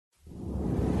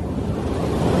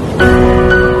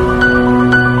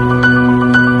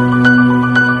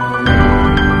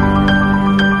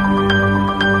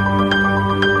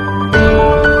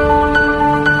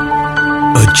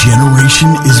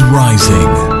nation is rising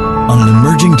on an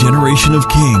emerging generation of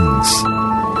kings.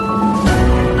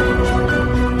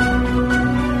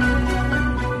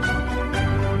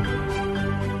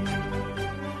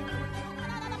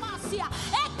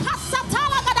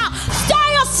 Stir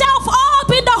yourself up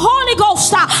in the Holy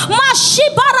Ghost.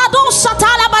 Mashibarado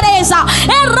satala bareza.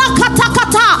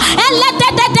 Erakatakata.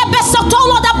 Eledede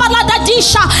besotolo da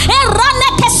baladadisha. Erane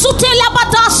kesute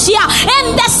labadasia.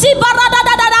 Endesi barada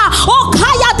da da.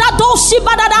 Okaya da dosi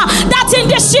barada. That in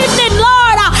this evening,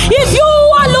 Lord, if you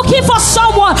are looking for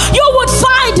someone, you would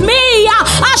find me.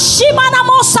 Ashimana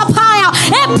mosapaya.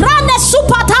 Ebrane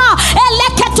supata.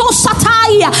 Eleketo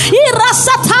sataya.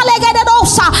 Irasatale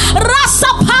gedosa.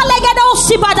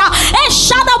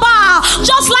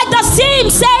 Just like the hymn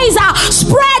says,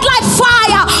 spread like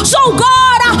fire. So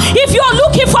God, if you're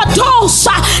looking for those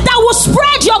that will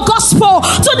spread your gospel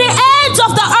to the ends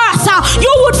of the earth,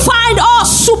 you would find us.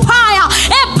 Supaya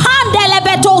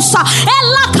epandelebedosa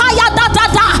elakaya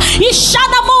dadada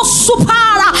ishanamo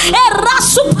supara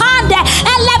erasupande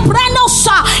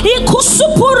elebrenosa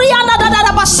ikusupuriana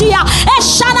dadada basia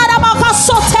eshana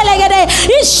ramakasotelegede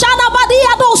ishana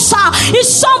badiadosa. Is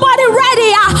somebody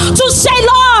ready to say,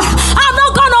 Lord, I'm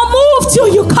not gonna move till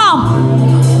you come?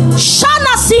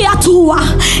 Shana siatua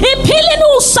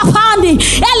ipilinu sapandi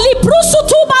elibrusu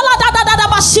tubala dadada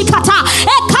basikata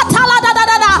ekatala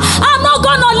dadada. I'm not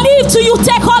gonna leave till you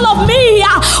take all of me,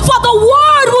 for the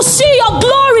world will see your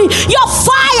glory, your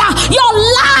fire, your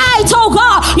light, oh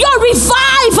God, your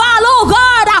revival, oh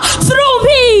God, through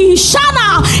me.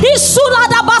 Shana isula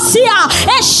da basia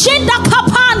eshinda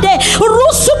kapande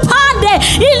rusupande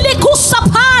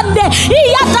ilikusapande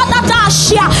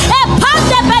iyadadadashia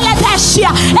epande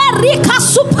beledeshia erika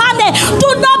supande. Do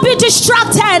not be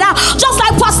distracted, just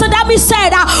like Pastor Dami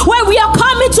said, when we are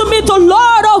coming to meet the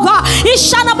Lord, oh God,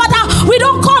 Ishanabada, we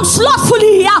don't come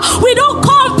slothfully, we don't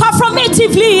come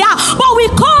performatively, but we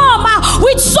come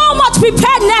with so much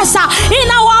preparedness in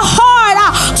our heart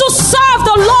to serve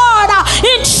the Lord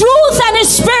in truth and in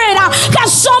spirit. Can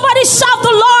somebody serve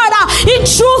the Lord in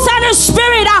truth and in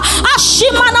spirit?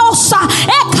 Ashimanosa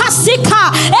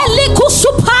ekasika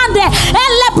elikusupande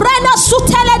elebrena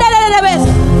sutelelelebe.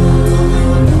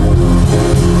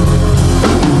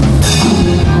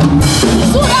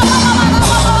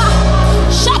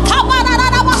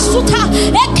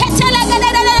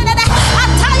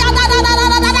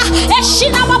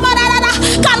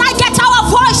 Can I get our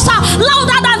voice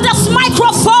louder than this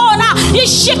microphone?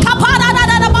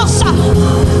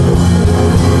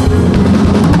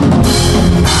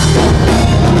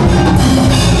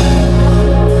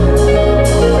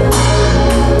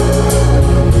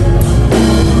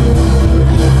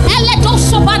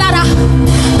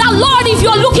 That Lord, if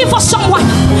you're looking for someone,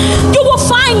 you will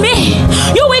find me.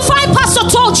 You will find Pastor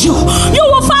Toju. You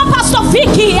will find Pastor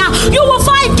Vicky. You will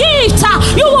find Gift.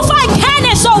 You will find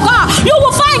Kenneth, oh God. You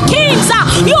will find Kings.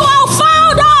 You have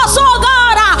found us, oh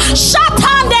God.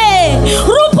 Shatande,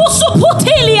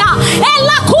 Rupusuputilia,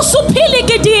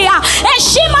 Elakusupiligidia,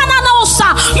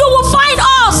 Eshimananosa. You will find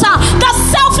us, the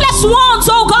selfless ones,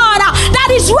 oh God, that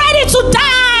is ready to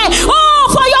die. Oh,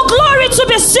 for your glory to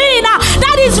be seen.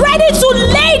 That is ready to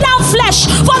lay down flesh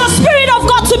for the Spirit of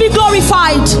God to be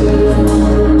glorified.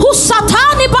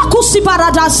 Husatani bakusi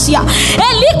baradasia,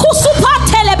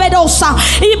 elikusupatelebedosa,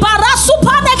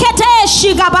 ibarasupanekete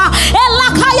shigaba,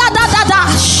 elakaya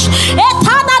dadadash,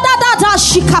 etana dadada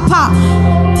shikapa.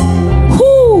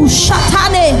 Hu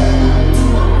shatane.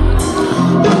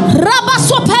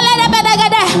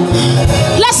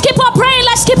 Let's keep on praying.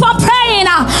 Let's keep on praying.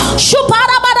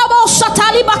 Shuparabadabo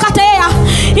satali bakatea.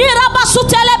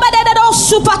 Irabasutele bededo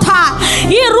supata.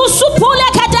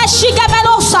 Irusupule kete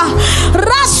shigebelosa.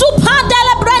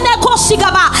 Rasupandele brene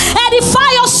kosigaba.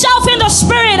 Edify yourself in the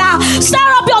spirit.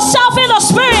 Stir up yourself in the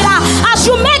spirit as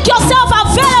you make yourself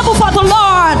available for the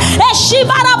Lord.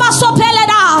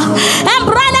 Eshibarabasopeleda.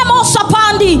 Embrane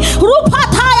mosapandi.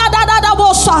 Rupataya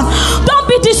dadadabosa. Don't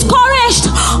be discouraged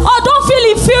or don't feel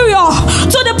inferior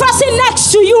to the person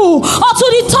next to you or to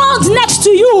the tongues next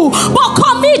to you, but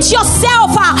commit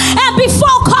yourself and be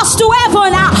focused to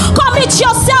heaven. Commit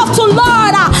yourself to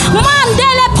Lord.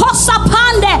 Mandele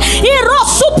posapande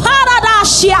irosu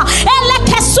paradashia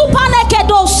eleke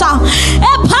supanekedosa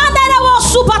epandele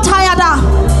wosupatayada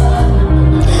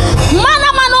mana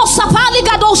manosa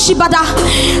paligadoshi bada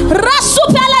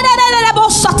rasupele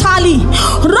bosatali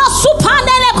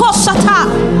rasupandele kosata.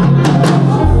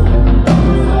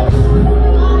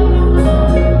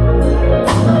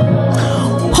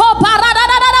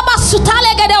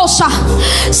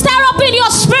 Stir up in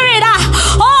your spirit,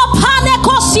 oh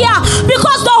panekosia,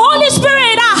 because the Holy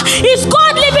Spirit is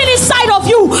God living inside of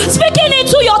you, speaking in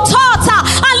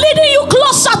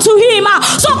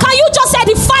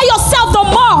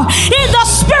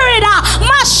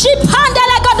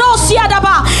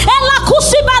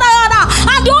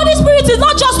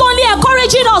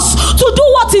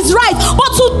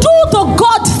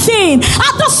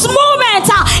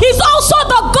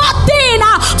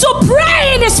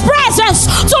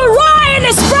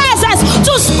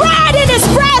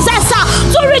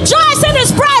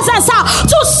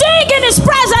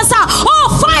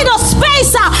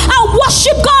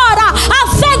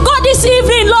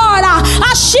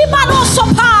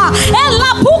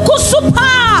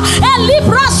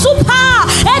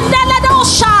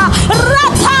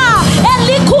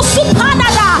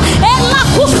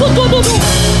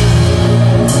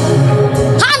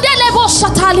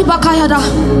bakayada.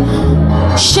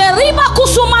 Sheriba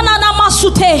kusumana na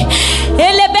masute.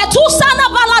 Elebetusa na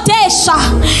baladesha.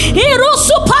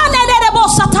 Irusupane nerebo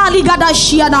satali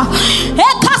gadashiana.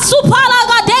 Ekasupala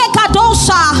gadeka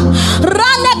dosa.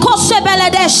 Rane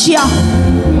kosebeledeshia.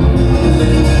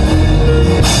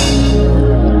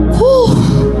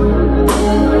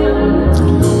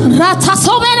 Rata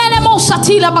somenene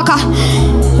mosatila baka.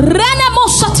 Rene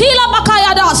mosatila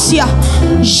bakaya dasia.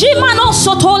 Jimano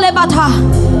sotole bata.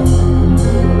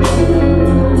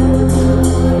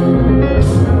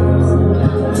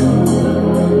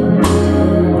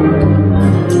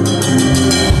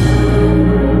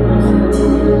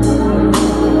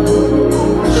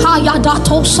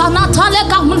 Dato sanatale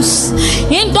gamus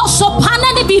indo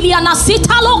sopana ni biliana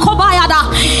sitalo kobayada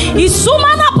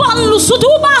isumana panlu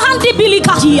suduba handi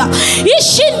bilikatia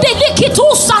ishinde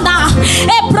likitusana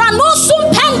ebranusum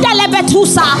pendele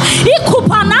betusa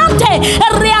ikupanante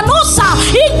reanosa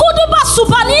ikuduba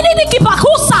subanini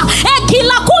nikibakusa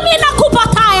ekilakuni na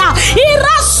kupataya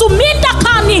irasuminda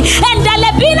kani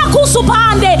endelebina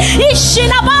kusupande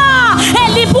ishinaba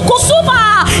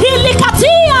elibukusuba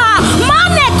ilikatia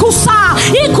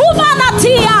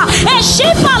ikubanatia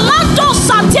eshipa lanto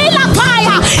satila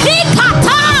kaya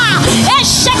ikata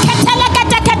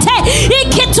esheketelekete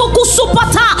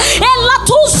ikitukusupata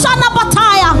elatusa na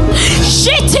bataya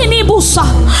shitini busa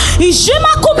ijima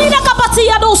kumina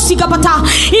kabatia dosi kabata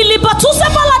ilibatuse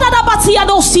balada batia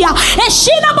dosia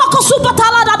eshina bakosupata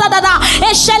la da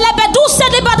eshelebeduse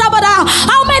di badabada.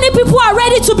 How many people are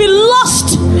ready to be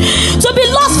lost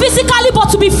physically but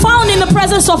to be found in the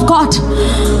presence of God?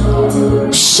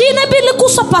 Shine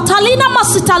bilikusa patalina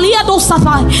masitalia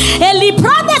dosafai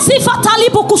eliprane sifatali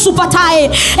bokusupatae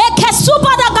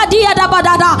ekesubada gadia da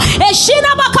badada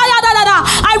eshina bakaya da.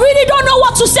 I really don't know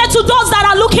what to say to those that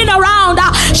are looking around.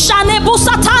 Shane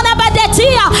busatana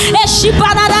badetia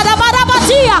eshibana da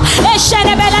badabatia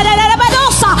eshene belele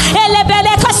bedosa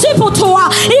elebele kasiputua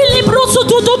ilibrusu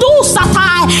dudu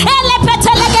satai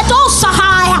elepetele gedosa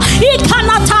haya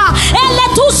ikanata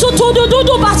eletusu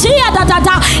dudu batia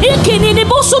da ikinini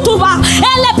busutuba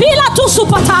elepila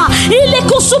tusupata ile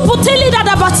kusuputili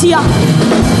da batia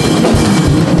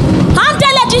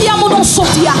andele dia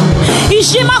monosotia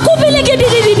ijima kubili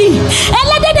gididi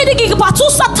ele de batu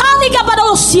satani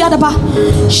gabadosia daba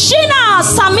shina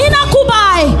samina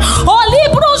kubai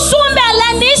olibru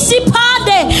sumbele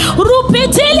nisipande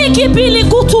rupitili kibili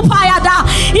kutupayada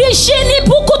ishini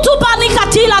bukutubani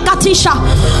katila gatisha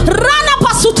rana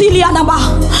pasutili anaba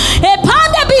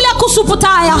epande bila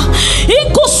kusuputaya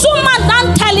ikusuma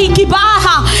nanteli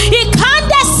gibaha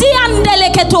ikande siandele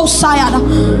ketosayada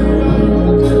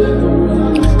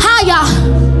haya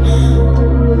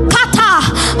kata.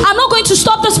 I'm not going to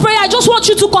stop this prayer. I just want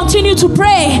you to continue to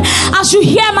pray as you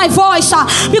hear my voice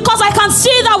because I can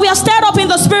see that we are stirred up in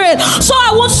the spirit, so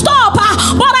I won't stop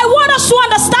but I want us to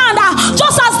understand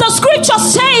just as the scripture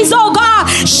says, oh God,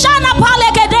 Shana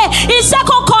Palekede in 2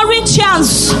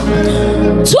 Corinthians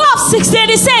 12:16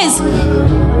 it says,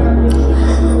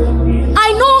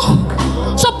 I know.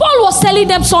 So Paul was telling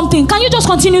them something. Can you just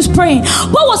continue praying?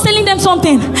 Paul was telling them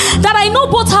something that I know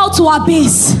both how to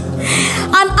abase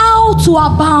and how to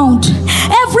abound.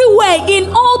 Everywhere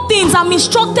in all things I'm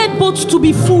instructed both to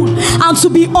be full and to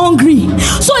be hungry.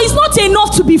 So it's not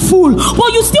enough to be full,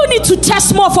 but you still need to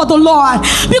test more for the Lord.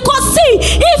 Because see,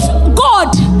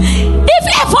 if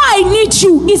ever I need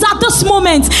you is at this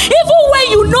moment. Even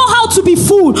when you know how to be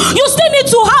full, you still need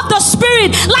to have the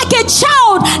spirit like a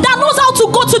child that knows how to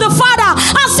go to the Father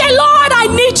and say, Lord, I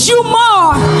need you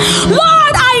more.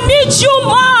 Lord, I need you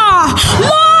more.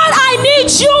 Lord, I need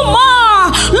you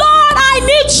more. Lord, I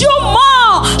need you more.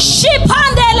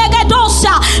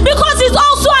 Because it's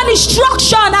also an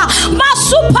instruction.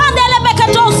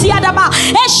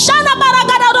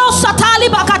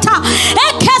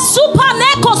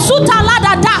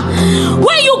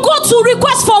 When you go to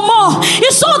request for more,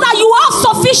 it's so that you have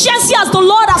sufficiency as the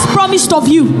Lord has promised of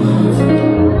you.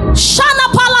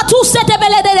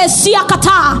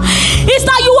 Is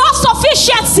that you have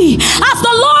sufficiency as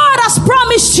the Lord has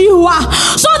promised you,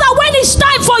 so that when it's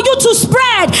time for you to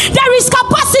spread, there is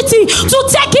capacity to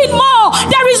take in more.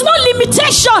 There is no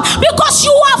limitation because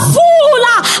you are full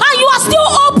and you are still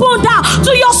open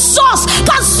to your source.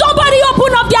 Can somebody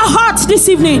open up their hearts this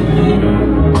evening?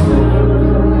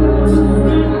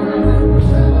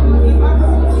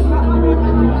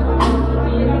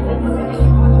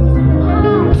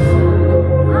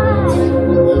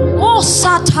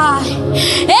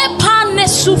 Epane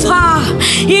sufa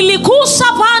ilikusa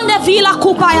pande vila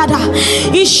kupayada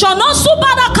ishono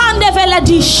subada kande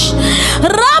veledish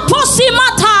rapo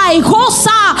simatai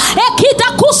kosa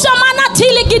ekita kusa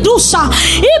manatili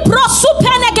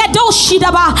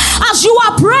As you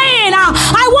are praying,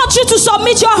 I want you to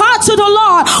submit your heart to the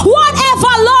Lord.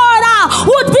 Whatever, Lord,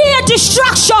 would be a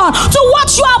distraction to what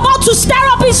you are about to stir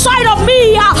up inside of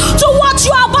me, to what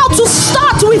you are about to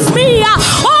start with me.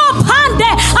 Oh,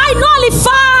 Pande, I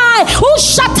nullify.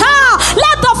 Ushata,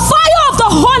 let the fire of the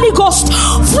Holy Ghost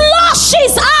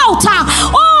flushes out.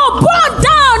 Oh, burn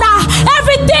down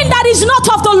everything that is not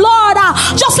of the Lord.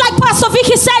 Just like Pastor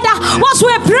Vicky said, once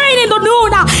we were praying in the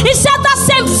noon, he said that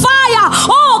same fire,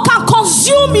 can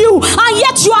consume you, and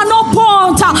yet you are not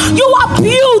burnt. You are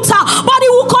built, but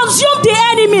it will consume the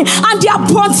enemy, and they are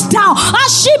burnt down.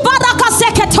 So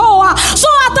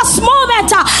at this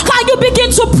moment, can you begin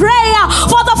to pray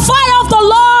for the fire of the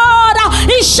Lord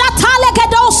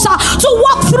to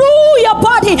walk through your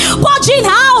body, purging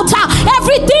out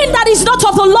everything that is not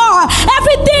of the Lord,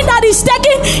 everything that is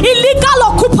taking illegal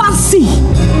occupancy.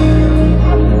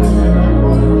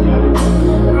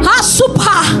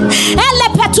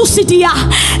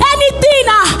 Anything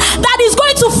that is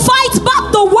going to fight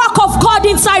back the work of God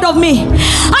inside of me,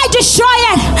 I destroy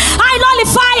it, I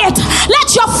nullify it.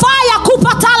 Let your fire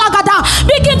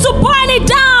begin to burn it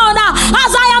down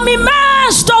as I am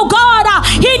immersed, oh God,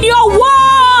 in your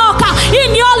work,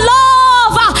 in your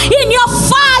love, in your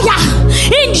fire,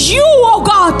 in you, oh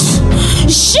God.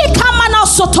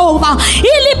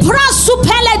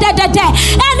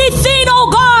 Anything, oh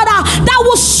God, that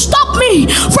will stop me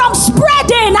from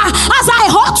spreading as I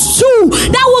ought to,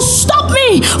 that will stop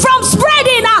me from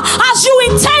spreading as you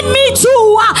intend me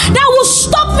to, that will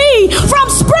stop me from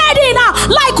spreading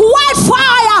like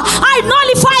wildfire, I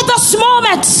nullify this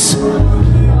moment.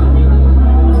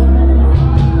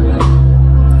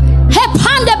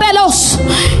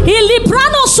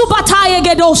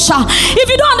 If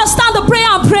you don't understand the prayer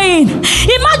I'm praying,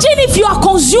 imagine if you are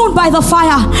consumed by the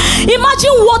fire.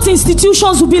 Imagine what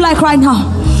institutions will be like right now.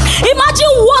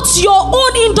 Imagine what your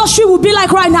own industry will be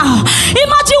like right now.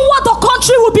 Imagine what the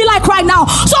country will be like right now.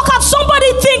 So can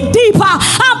somebody think deeper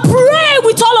and pray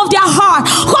with all of their heart?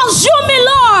 Consume me,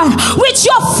 Lord, with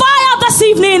your fire this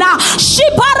evening.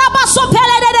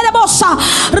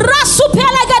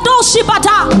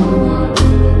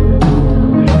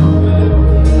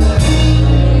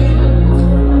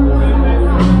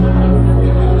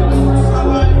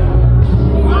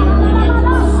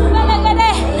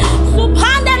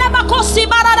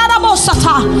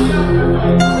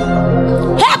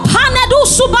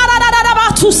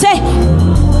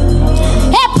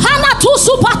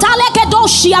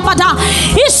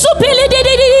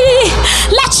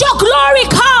 Let your glory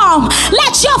come,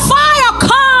 let your fire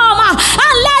come,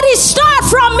 and let it start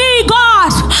from me,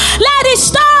 God. Let it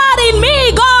start in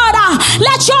me, God.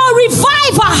 Let your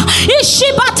revival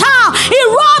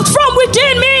erupt from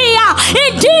within me,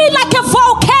 indeed like a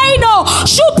volcano.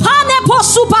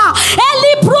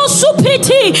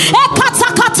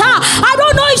 I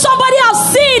don't know if somebody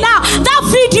has seen that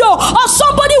video of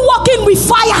somebody walking with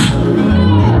fire.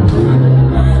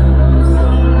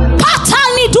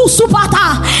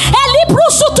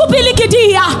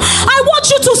 I want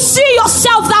you to see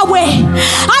yourself that way.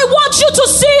 I want you to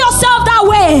see yourself that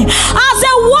way as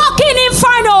a walking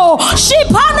inferno.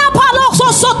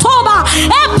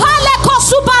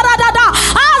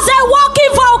 As a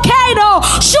walking volcano,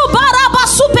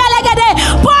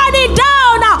 burning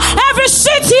down every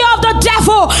city of the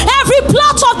devil, every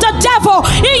plot of the devil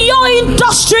in your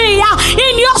industry,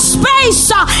 in your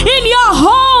space, in your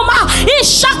home, in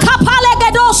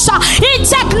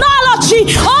technology,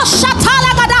 in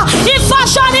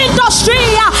fashion industry,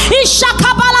 in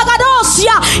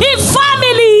in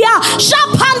family,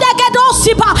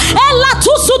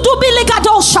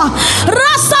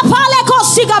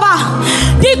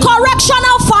 the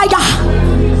correctional fire,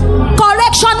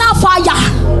 correctional fire.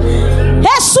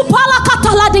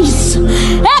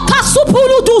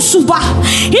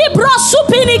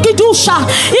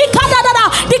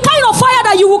 The kind of fire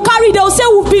that you will carry, they will say,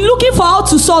 we've been looking for how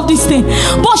to solve this thing,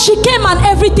 but she came and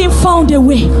everything found a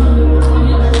way.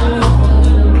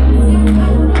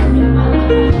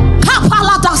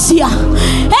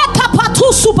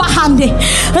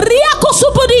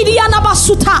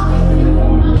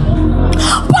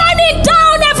 Burning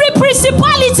down every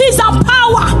principalities and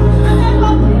power.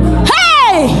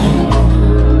 Hey,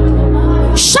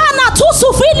 Shana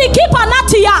tusufili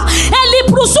kipanatia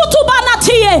eliprusutu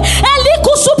banatie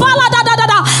elikusubala da.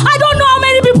 I don't know how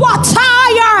many people are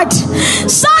tired.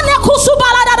 Sane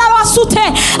kusubala da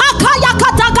wasute akaya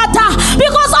katagata,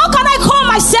 because how can I call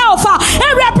myself a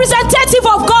representative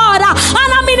of God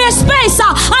and I'm in a space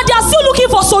and they are still looking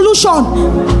for solution?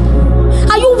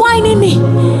 Are you whining me?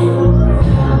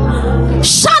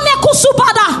 Shane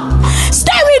kusubada,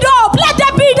 stir it up. Let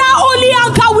there be that holy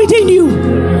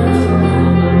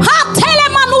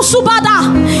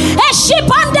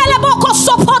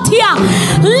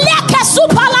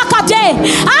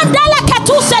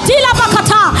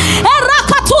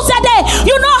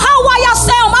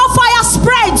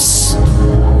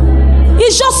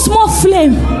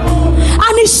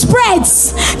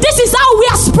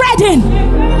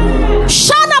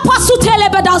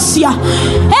Gadasia.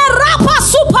 Erapa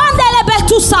supandele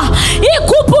betusa.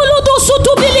 Ikupuludu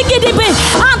sutubiligidibe.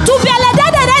 Antubele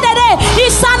de.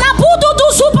 Isanapudu du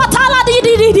supatala di.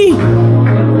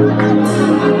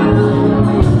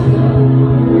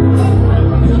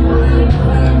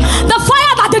 The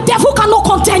fire that the devil cannot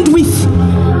contend with.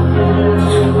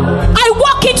 I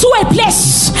walk into a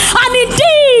place, and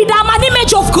indeed I'm an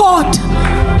image of God.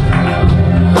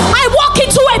 I walk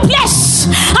into a place,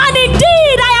 and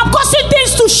indeed I am causing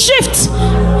things to shift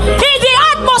in the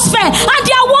atmosphere, and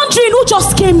they are wondering who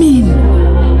just came in.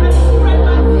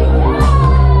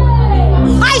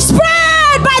 I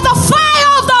spread by the fire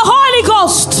of the Holy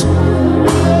Ghost.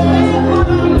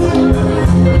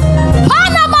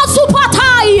 Panama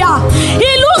supataya,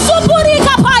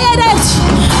 ilusupurika payedet,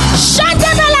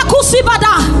 shandebele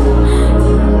kusibada.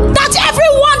 That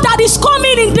everyone that is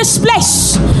coming in this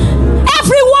place,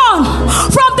 everyone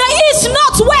from the east,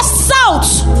 north, west,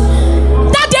 south,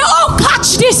 that they all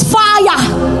catch this fire.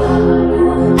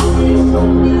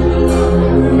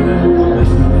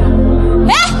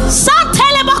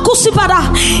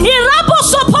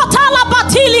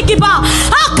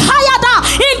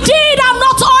 Indeed, I'm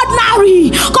not ordinary,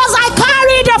 because I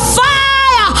carry the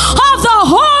fire of the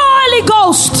Holy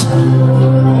Ghost.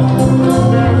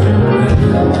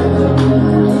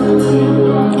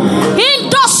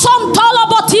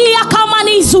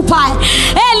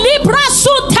 Elibra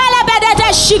sun telebede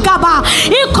shigaba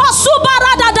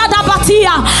ikosubara da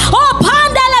batia o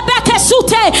pandele beke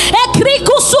sute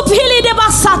ekriku supili de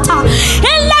basata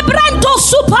elebrento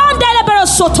supandele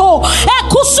besoto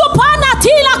ekusupana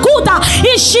tila kuda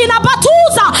ishina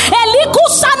batuza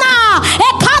elikusana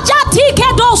ekajati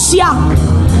kedosia.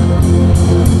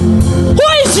 Who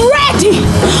is ready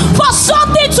for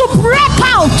something to break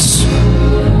out?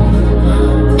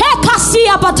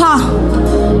 Ekasia bata.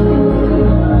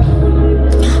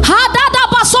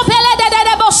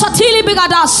 Satili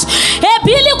bigadas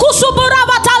ebili kusubura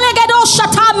batale gedo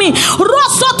shatami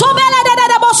rosotobele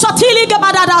de bosatili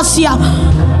gebadadasia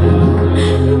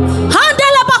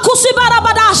handele bakusibara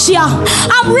badasia.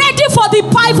 I'm ready for the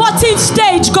pivoting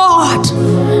stage, God.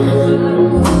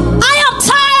 I am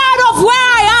tired of where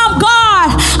I am, God,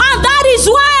 and that is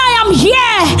why I am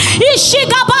here.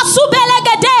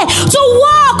 Ishigabasubelegede, to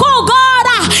walk, oh God,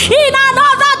 in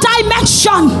another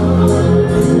dimension.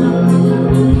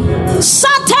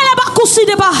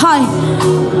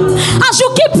 As you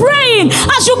keep praying,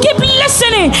 as you keep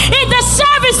listening in the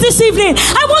service this evening,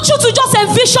 I want you to just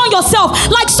envision yourself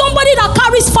like somebody that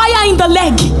carries fire in the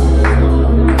leg,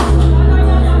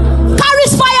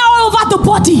 carries fire all over the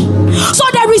body. So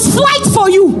there is flight for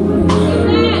you,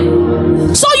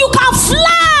 so you can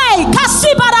fly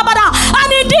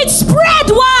and indeed spread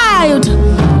wide.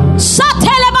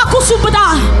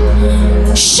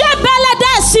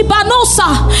 Sibanosa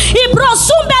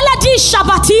Ibrosumbele di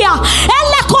Shabatia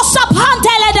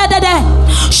Elekosapantele de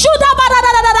Shuda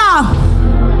badadadada.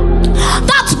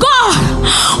 That's God,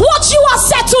 what you are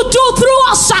set to do through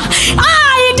us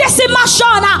in this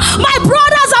immersion. My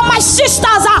brothers and my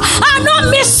sisters are not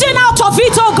missing out of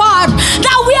it, oh God,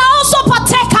 that we are also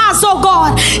partakers, oh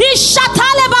God.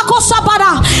 Ishatale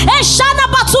bakosabada Eshana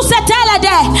batsusetele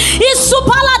de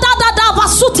Isupala da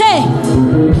basute.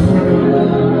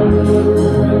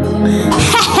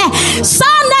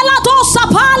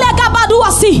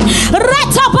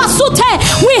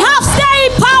 We have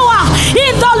staying power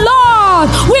in the Lord.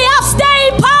 We have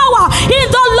staying power in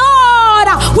the Lord.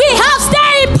 We have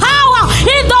staying power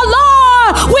in the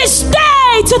Lord. We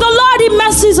stay till the Lord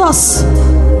immerses us.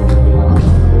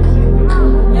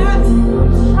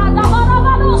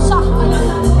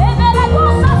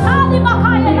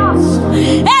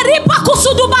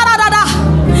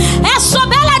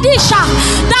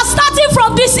 That starting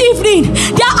from this evening,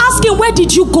 they are asking, where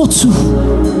did you go to?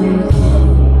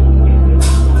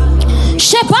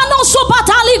 Shepano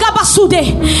sobatali gabasude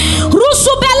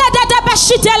rusubele de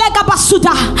beshitele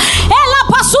gabasuda ela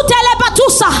pasutele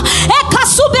batusa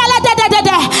ekasubele de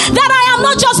that I am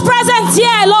not just present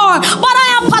here, Lord, but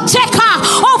I am partaker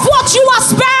of what you are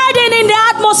spreading in the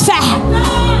atmosphere.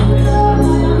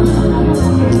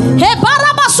 He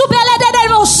barabasubele de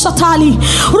satali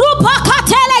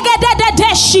rupakatele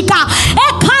de shika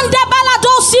ekande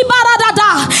baladosi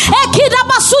baradada ekida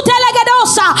basutele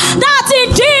gedosa. That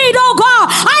indeed, oh God,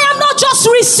 I am not just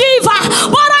receiver,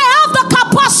 but I have the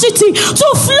capacity to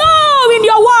flow in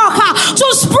your work, to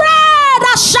spread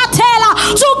a shatela,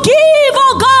 to give,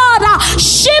 oh God,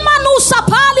 shimanu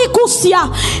sapali kusia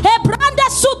ebrande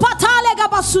supatale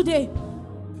gabasude.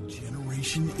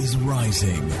 nation is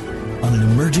rising on an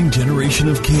emerging generation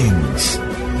of kings.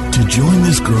 To join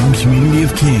this growing community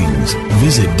of kings,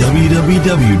 visit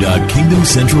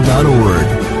www.kingdomcentral.org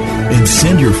and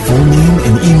send your full name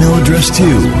and email address to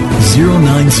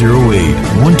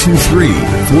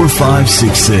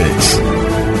 0908-123-4566.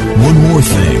 One more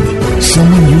thing,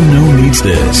 someone you know needs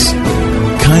this.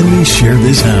 Kindly share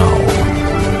this now.